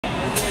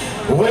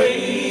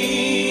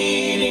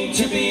waiting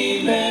to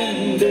be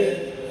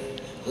mended,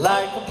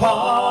 like a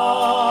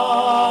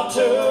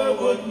potter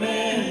would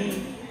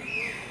mend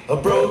a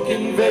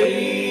broken vase,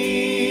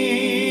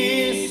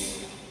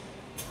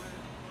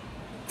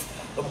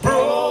 a broken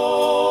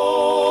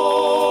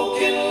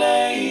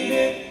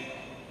lady,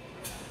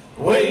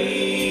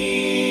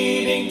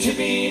 waiting to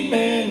be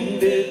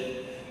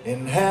mended,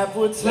 and have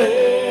what's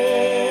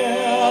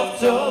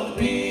left of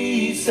the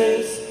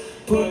pieces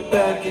put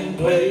back in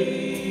place.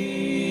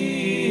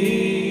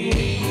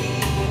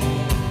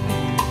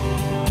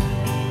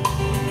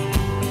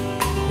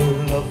 Her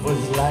love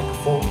was like a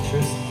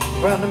fortress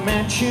around the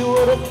man she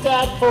would have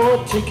died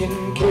for,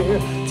 taking care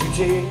to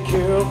take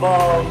care of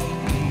all he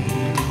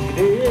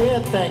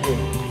needed. Thank you.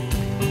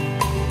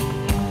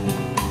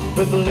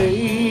 But the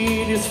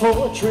lady's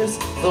fortress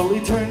slowly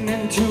turned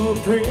into a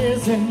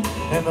prison,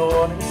 and the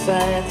warning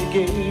signs he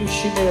gave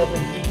she never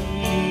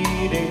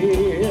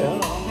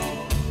heeded.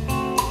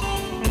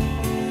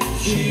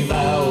 She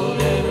vowed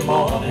every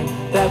morning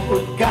that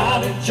with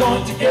God had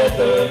joined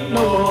together,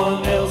 no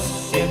one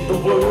else in the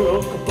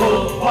world could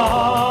pull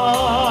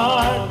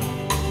apart.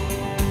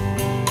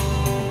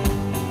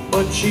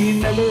 But she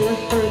never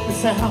heard the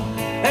sound,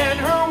 and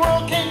her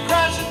world came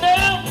crashing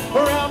down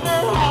around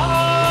her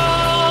heart.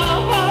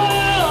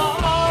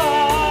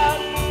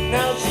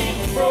 Now she's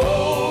a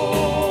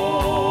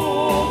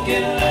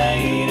broken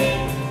lady,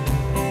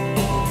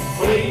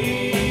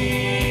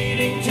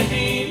 waiting to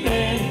be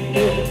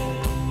mended,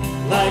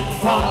 like a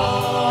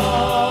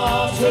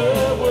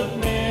potter would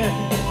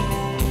mend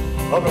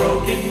a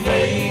broken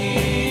vase.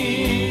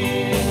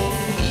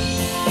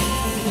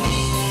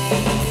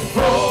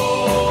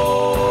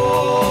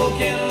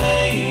 Broken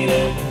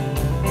lady,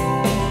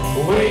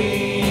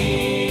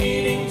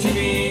 waiting to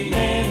be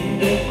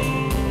mended,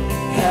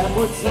 have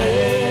what's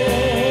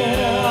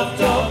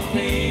left of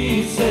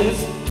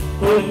pieces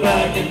put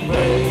back in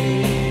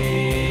place.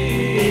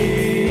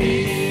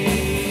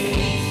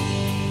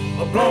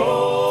 A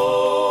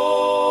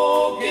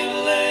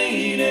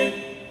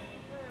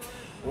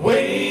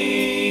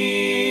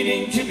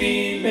waiting to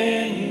be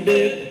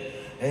mended,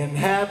 and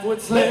have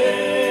what's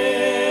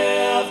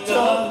left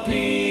of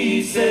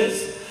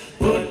pieces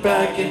put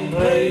back in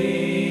place.